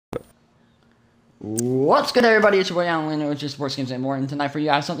What's good, everybody? It's your boy Alan, which is Sports Games and More, and tonight for you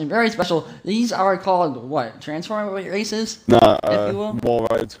I have something very special. These are called, what, transformer races? Nah, if you will? wall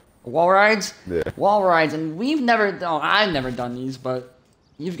rides. Wall rides? Yeah. Wall rides, and we've never done, I've never done these, but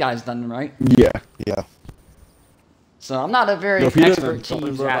you guys done them, right? Yeah. Yeah. So I'm not a very expertise at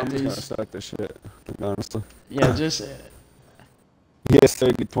these. I'm these. just gonna start this shit, honestly. Yeah, just... He has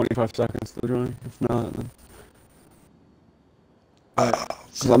 30, 25 seconds to join. If not, then...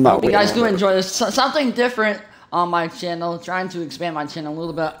 So I'm not hope you guys do waiting. enjoy this. Something different on my channel. Trying to expand my channel a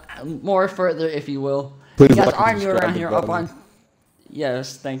little bit more further, if you will. Please If you guys like and are new around subscribe here, to up the on...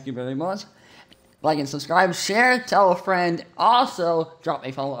 Yes, thank you very much. Like and subscribe, share, tell a friend. Also, drop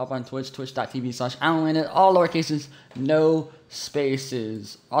a follow up on Twitch, twitch.tv/AlanLanded. All lowercases, no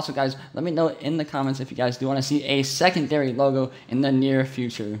spaces. Also, guys, let me know in the comments if you guys do want to see a secondary logo in the near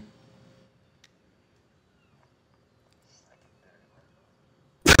future.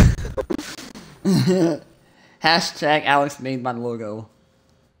 Hashtag Alex made my logo.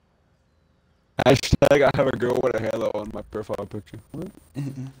 Hashtag I have a girl with a halo on my profile picture. What?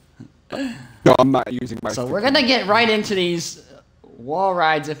 No, I'm not using my... So we're gonna get right into these wall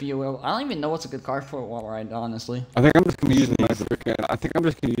rides, if you will. I don't even know what's a good car for a wall ride, honestly. I think I'm just gonna use my freaking... I think I'm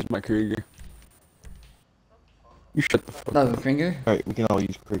just gonna use my Krieger. You shut the fuck No, up. Krieger? Alright, we can all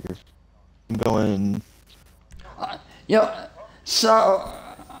use Kriegers. I'm going... So,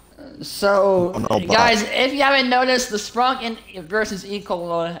 Oh, no, guys, if you haven't noticed, the Spunk versus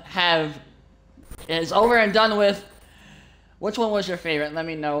ECOLA is over and done with. Which one was your favorite? Let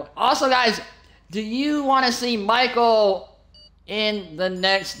me know. Also, guys, do you want to see Michael in the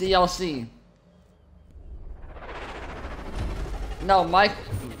next DLC? No, Mike.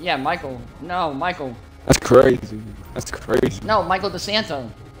 Yeah, Michael. No, Michael. That's crazy. That's crazy. No, Michael DeSanto.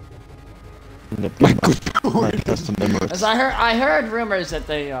 Michael my custom memories. As I heard rumors that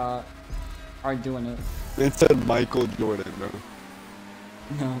they are doing it. It said Michael Jordan, bro.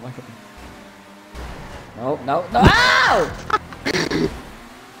 No, Michael. No, no, no! Ow!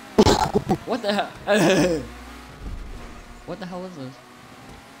 What the hell? What the hell is this?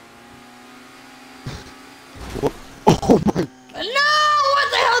 Oh my... No! What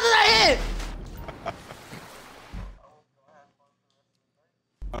the hell did I hit?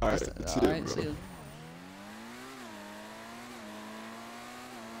 Alright, See you.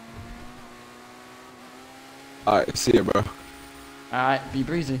 Alright, see ya, bro. Alright, be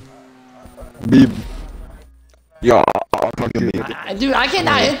breezy. Be... Yo, Dude, I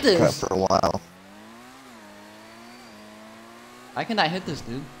cannot hit Cut this. for a while. I cannot hit this,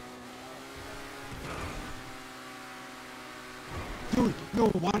 dude. Dude, no,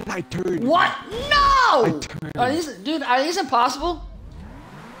 why did I turn? What? No! turned. Are these impossible?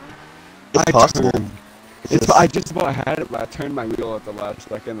 It's possible. I just about had it, but I turned my wheel at the last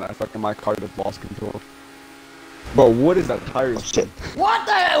second, and I fucking my car just lost control. But what is that tire? Oh, shit. What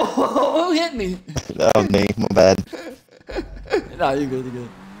the hell? Who hit me? That was me. My bad. No, you're good, you're good.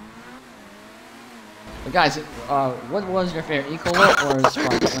 But guys, what was your favorite, ECOLA or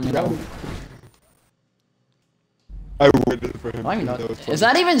Spunk? Let me know. I waited for him. I don't even That know. was funny. Is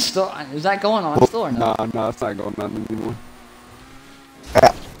that even still? Is that going on still or no? Nah, it's not going on anymore.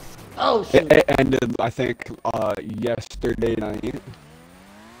 Ah, Oh shoot! It ended, I think, yesterday night.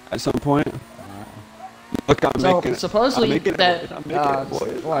 At some point. Look, I'm So making it. supposedly I'm making that it, boys. I'm making it,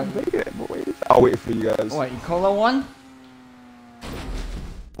 boys. what? I'm making it, boys. I'll wait for you guys. What, ECOLA won?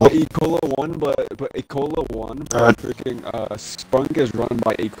 Well, ECOLA won, but ECOLA won. But freaking Spunk is run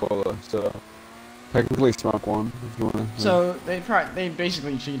by ECOLA, so technically Spunk won. If you wanna. So they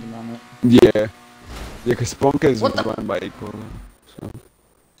basically cheated on it. Yeah, because Spunk is What the- run by ECOLA. So.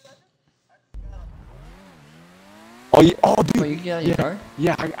 Oh yeah, oh dude. Wait, you can get out of your car?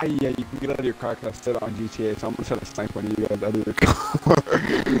 Yeah, yeah, you can get out of your car because I said it on GTA, so I'm gonna try to snipe one of you guys out of your car.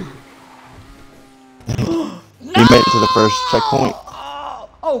 You made it to the first checkpoint.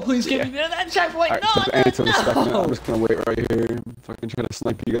 Oh, please get me to that checkpoint! Alright, No, so answer the second. no, I'm just gonna wait right here and fucking try to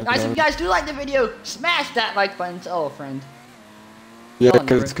snipe you guys. Guys, if out. you guys do like the video, smash that like button. Tell a friend. Yeah, tell a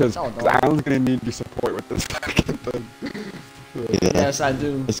neighbor, because tell a dog. Alan's gonna need your support with this fucking thing. Yeah. Yes, I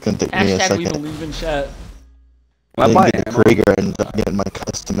do. It's gonna take me a Hashtag we second. believe in chat. I I didn't buy get the ammo. Krieger, I ended up getting my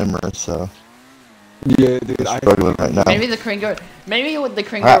custom memory, so Yeah, dude, I'm struggling right now. Maybe the Krieger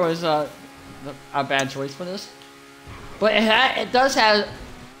was a bad choice for this, but it does have.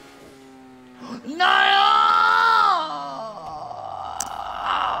 No!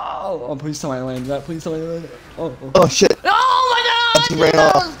 Oh, please tell me I landed that. Please tell me I landed that. Oh. Oh shit! Oh my god! I just ran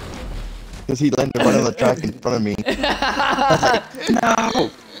off. Because he landed right on the track in front of me. No!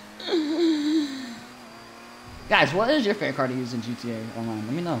 Guys, what is your favorite car to use in GTA Online?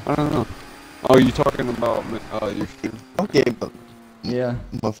 Let me know. I don't know. Oh, you talking about your stream? Okay, but Yeah.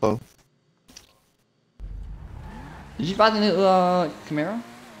 mofo. Did you buy the new Camaro?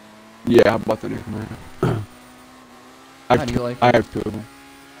 Yeah, I bought the new Camaro. How do you like I it? have two of them.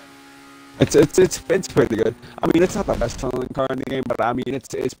 It's pretty good. I mean, it's not the best selling car in the game, but I mean,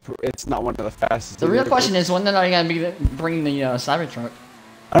 it's not one of the fastest. The real question is, when are you gonna be bringing the Cybertruck?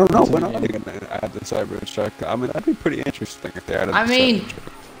 I don't know. to When the are they game? gonna add the Cybertruck? I mean, that'd be pretty interesting if they added. I the mean-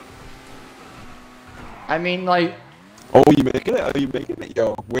 Cybertruck. I mean, like, Oh, you making it? Are you making it?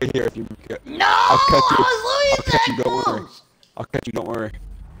 Yo, wait here if you make it. no! I'll catch you. I I'll catch you. was Don't losing worry. that I'll catch you. Don't worry.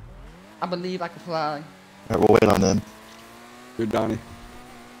 I believe I can fly. Alright, we'll wait on them. You're Donnie.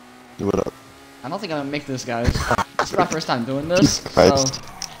 Do it up. I don't think I'm gonna make this, guys. This is my first time doing this, Jesus so... Christ.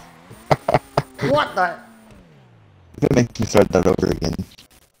 What the... You're gonna make me start that over again.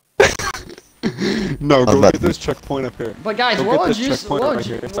 No, go about get to- this checkpoint up here. But guys, Go what get would this you... checkpoint What right would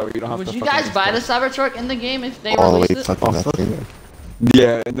you... here, so you don't have Would to you fucking guys buy the stop. Cybertruck in the game if they All the way released it? fucking back here.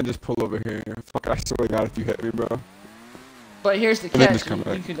 Yeah, and then just pull over here. Fuck, I swear to God, if you hit me, bro. But here's the And then catch, just come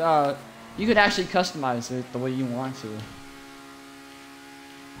back. you could actually customize it the way you want to.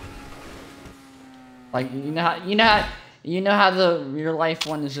 Like, you know how the real life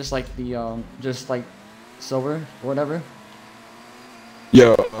one is just like the, just like silver or whatever?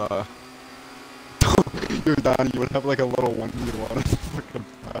 Yo, you're Donnie, you would have like a little one you on a fucking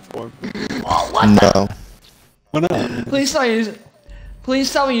platform. Oh, what the? No. Why not?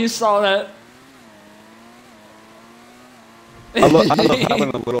 Please tell me you saw that. I love having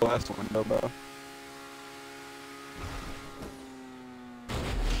a little ass one, though, bro.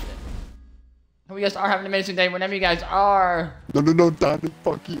 Hope you guys are having an amazing day whenever you guys are. No, Donnie,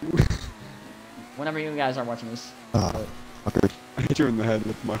 fuck you. Whenever you guys are watching this. Ah, fucker. I hit you in the head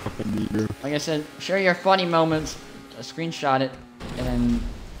with my fucking knee, bro. Like I said, share your funny moments, screenshot it, and then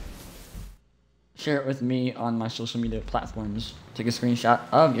share it with me on my social media platforms. Take a screenshot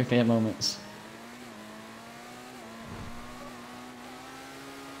of your favorite moments.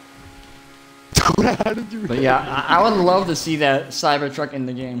 How did you But yeah, I would love to see that Cybertruck in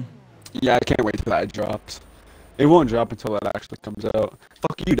the game. Yeah, I can't wait till that drops. It won't drop until it actually comes out.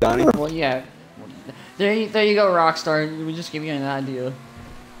 Fuck you, Donnie. Well, yeah. There you go, Rockstar. We just give you an idea.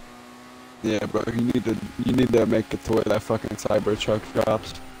 Yeah, bro, you need to make it to where that fucking Cybertruck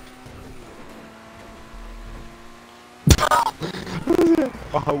drops.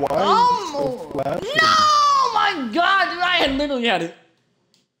 Why Oh no! My God, dude, I literally had it.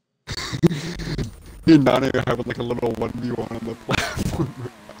 You're not even having like a little 1v1 on the platform.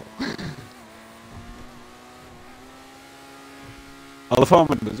 I love how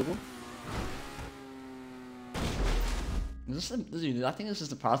I'm invisible. Dude, I think this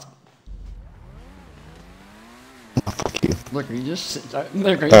is impossible. Oh, fuck you. Look, are you just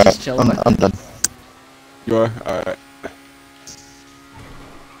look, are you just chilling? I'm done. You are? Alright.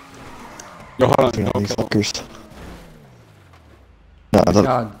 Yo, hold on. Fucking all No, these kill him. fuckers. No, I don't.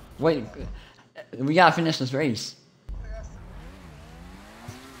 God, wait, we gotta finish this race.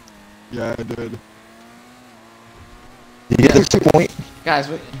 Yeah, I did. Did you get this point? Guys,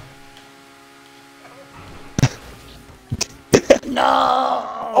 wait.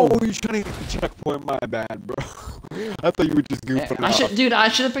 No! Oh, you're trying to get the checkpoint? My bad, bro. I thought you were just goofing I off. dude, I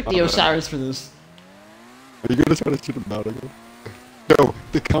should have picked the Osiris for this. Are you gonna try to shoot him down again? No,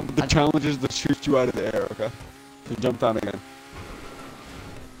 the challenge is to shoot you out of the air, okay? So jump down again.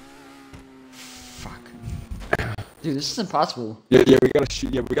 Fuck. Dude, this is impossible. Yeah, we gotta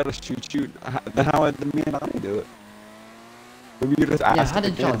shoot. Yeah, we gotta shoot. Then how did me and I do it? Maybe you just ask. Yeah, how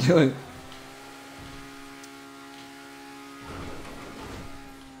did y'all do it?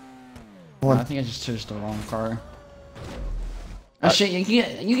 I think I just chose the wrong car. Oh shit, you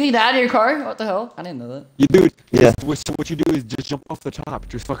can get out of your car? What the hell? I didn't know that. You do it. Yeah. So what you do is just jump off the top.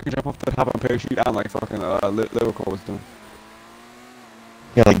 Just fucking jump off the top and parachute down like fucking Lyrical was doing.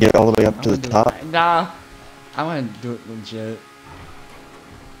 You gotta get all the way up I to the wanna do top. it. Nah, I want to do it legit.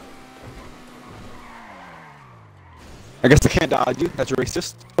 I guess I can't dodge you. That's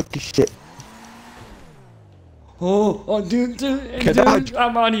racist. Fuck this shit. Oh, dude, Can dodge.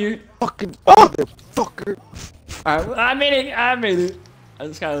 I'm on you. Fucking motherfucker. Alright, I made it. I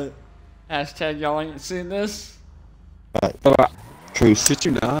just gotta hashtag y'all ain't seen this. Alright. Truce. Shit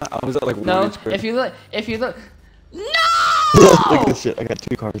you not? I was at like No, 1 HP. if you look, no! Look at this shit. I got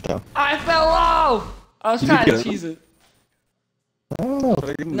 2 cars now. I fell off. I was Did trying you to get cheese it. I don't know.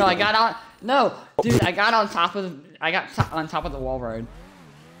 No, I got on. No, dude, I got on top of. On top of the Wallride.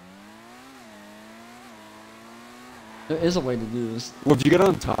 There is a way to do this. Well, if you get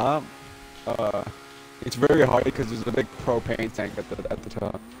on top, it's very hard because there's a big propane tank at the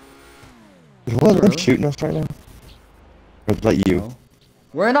top. one of them really? shooting us right now? Or is that you? No.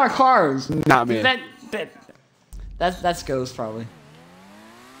 We're in our cars. Not me. That's Ghost probably.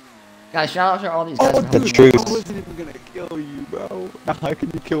 Guys, shout out to all these guys. Oh, for that's helping me. true. I wasn't even gonna kill you, bro. How can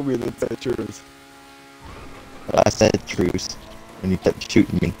you kill me? That's truth. I said truce, and you kept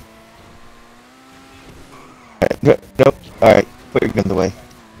shooting me. Alright, nope. Alright, put your guns away.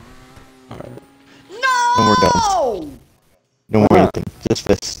 Alright. No more guns. No more anything. Just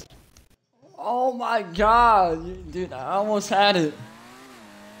fists. Oh my god, dude! I almost had it.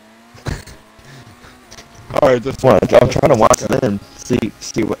 Alright, just Come on, I'm trying to watch them.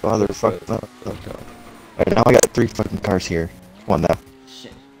 See what other fuck. Okay. Alright, now I got 3 fucking cars here. Come on now.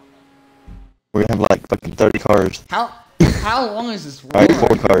 Shit. We're gonna have like fucking 30 cars. How long is this? Alright, 4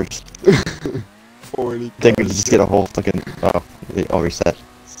 cars. 40. I think we just get a whole fucking. Oh, they all reset.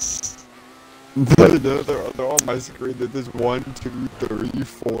 They're on my screen. There's 1, 2, 3,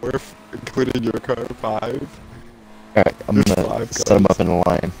 4, including your car, 5. Alright, I'm There's gonna 5 set them up in a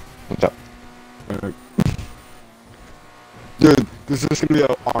line. Watch out. Alright. Dude, this is gonna be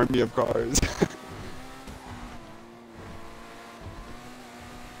an army of cars.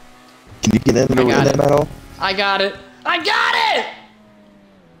 Can you get in I got that it. battle? I got it. I got it.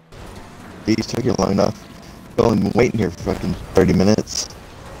 These took you long enough. I've only been waiting here for fucking 30 minutes.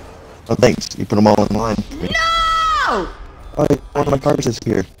 Oh, thanks. You put them all in line. No! Oh, one of my cars is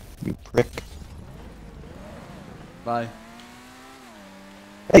here. You prick. Bye.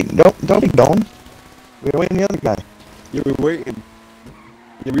 Hey, don't be gone. We're waiting the other guy. Yeah, we were waiting.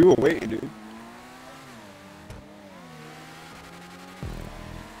 Yeah, we were waiting, dude.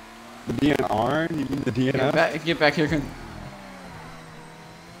 The DNR? You mean the DNF? Get back here.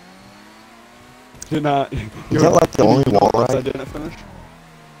 You're not. Is that like the only wall I ride? didn't finish?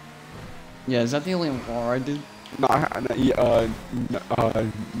 Yeah, is that the only wall I did? No,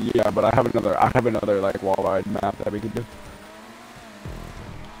 yeah, but I have another like wall ride map that we could do.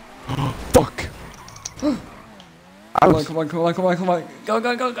 Fuck! Come on.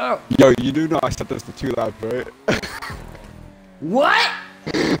 Go. Yo, you do know I set this to 2 laps, right? What?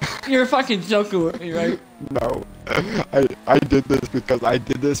 You're fucking joking with me, right? No. I did this because I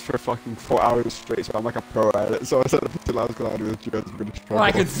did this for fucking 4 hours straight, so I'm like a pro at it. So I set it for 2 laps because I knew that you guys were gonna struggle. Well,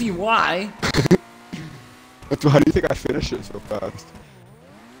 I could see why. So how do you think I finished it so fast?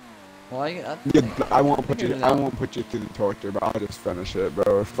 Well, Yeah, I won't put you through the torture, but I'll just finish it,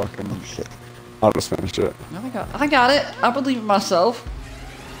 bro. Fucking shit. I'll just finish it. No, I got it. I believe in myself.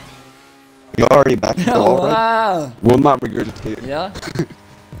 You already back at the wall ride? Wow. Will not regurgitate. Yeah.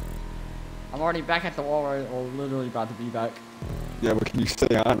 I'm already back at the wall right, or literally about to be back. Yeah, but can you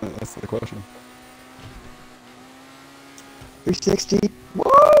stay on it? That's the question. 360.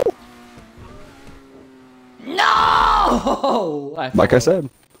 Whoa! No! Like I said.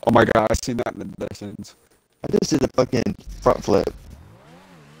 Oh my god, I seen that in the distance. I just did a fucking front flip.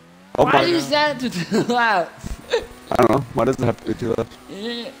 Oh Why my did you god. set it to 2 laps? I don't know. Why does it have to be 2 laps?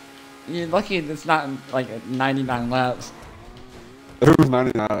 You're lucky it's not like 99 laps. If it was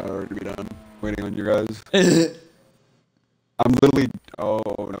 99, I'd already be done. Waiting on you guys. I'm literally. Oh,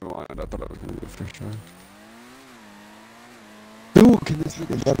 never mind. I thought I was gonna do the first try. Dude, can this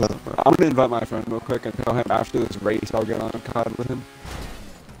nigga shut up, bro? I'm gonna invite my friend real quick and tell him after this race I'll get on a COD with him.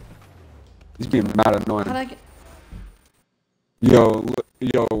 He's being mad annoying. How'd I get... Yo,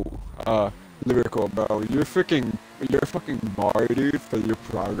 lyrical, bro. You're a fucking bar, dude, for your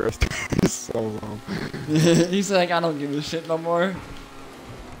progress. It's so long. He's like, I don't give a shit no more.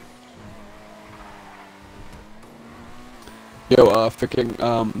 Yo, yeah,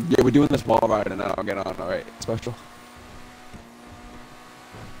 we're doing this wall ride and then I'll get on, alright? Special.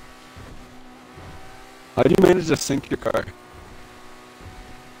 How did you manage to sink your car?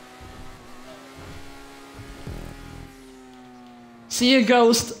 See you,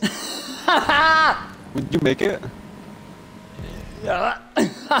 Ghost. Would you make it? Yeah.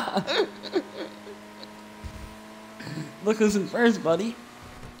 Look who's in first, buddy.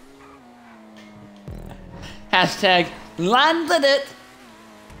 Hashtag landed it.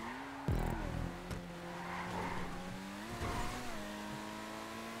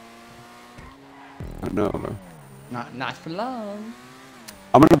 I know, bro. Not for long.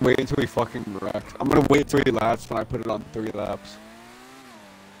 I'm gonna wait until he fucking wrecks. I'm gonna wait 3 laps when I put it on 3 laps.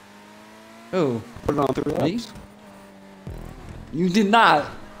 Who? Put it on 3 Me? laps. You did not.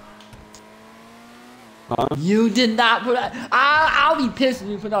 Huh? You did not put it. I'll be pissed if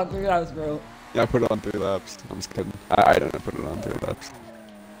you put on 3 laps, bro. Yeah, I put it on 3 laps. I'm just kidding. I didn't put it on 3 laps.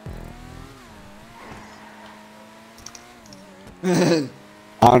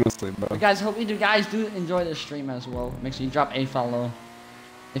 Honestly, bro. But guys, hope you guys do enjoy this stream as well. Make sure you drop a follow.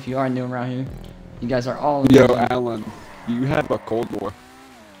 if you are new around here. You guys are all Yo, new. Alan, you have a Cold War.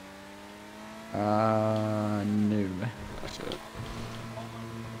 No. That's it.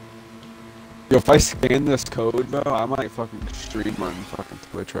 Yo, if I scan this code, bro, I might fucking stream on fucking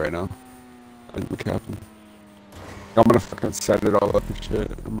Twitch right now. I'm capping. I'm gonna fucking set it all up and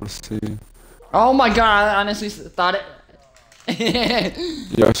shit. I'm gonna see. Oh my god, I honestly thought it.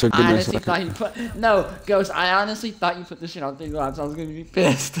 Yo, so give I me a honestly second. thought you put. No, Ghost, I honestly thought you put this shit on 3 Labs. I was gonna be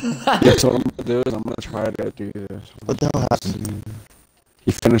pissed. Yeah, so what I'm gonna do is I'm gonna try to do this. What the hell happened?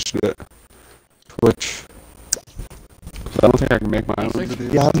 He finished it. Twitch. I don't think I can make my own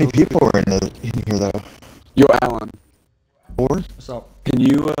video. Yeah, how many people are in here though? Yo, Alan, 4? What's up? can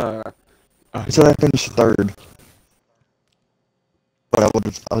you It said I finished 3rd. But I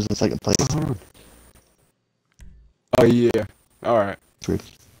was in 2nd place. hold on. Oh yeah. All right. True.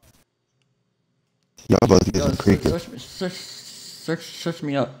 Y'all both get Yo, some creaker. search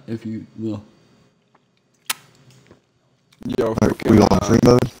me up if you will. Yo, Alright, we on free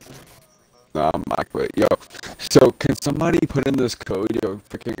mode? Nah, I'm not quit. Yo, so can somebody put in this code? Yo,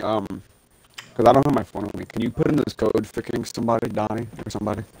 freaking cause I don't have my phone on me. Can you put in this code? Freaking somebody, Donnie or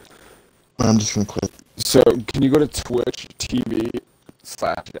somebody. I'm just gonna quit. So can you go to Twitch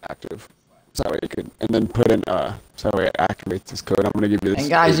TV/active? So that way you could, and then put in so that way it activates this code. I'm gonna give you this. And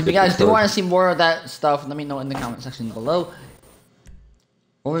guys, if you guys do code. want to see more of that stuff, let me know in the comment section below.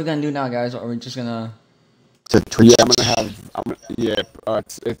 What we're gonna do now, guys? Are we just gonna? To Twitch. Yeah,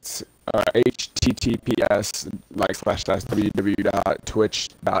 it's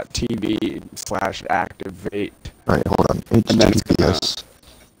https://www.twitch.tv/activate. Alright, hold on. And then it's HTTPS.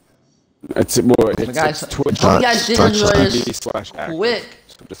 guys, Twitch. hope you guys did enjoy this. TV/active. Quick.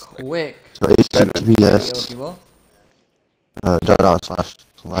 So just Quick. So Video, HTTPS. if you will. //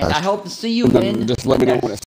 And I hope to see you And then in just let me know when it's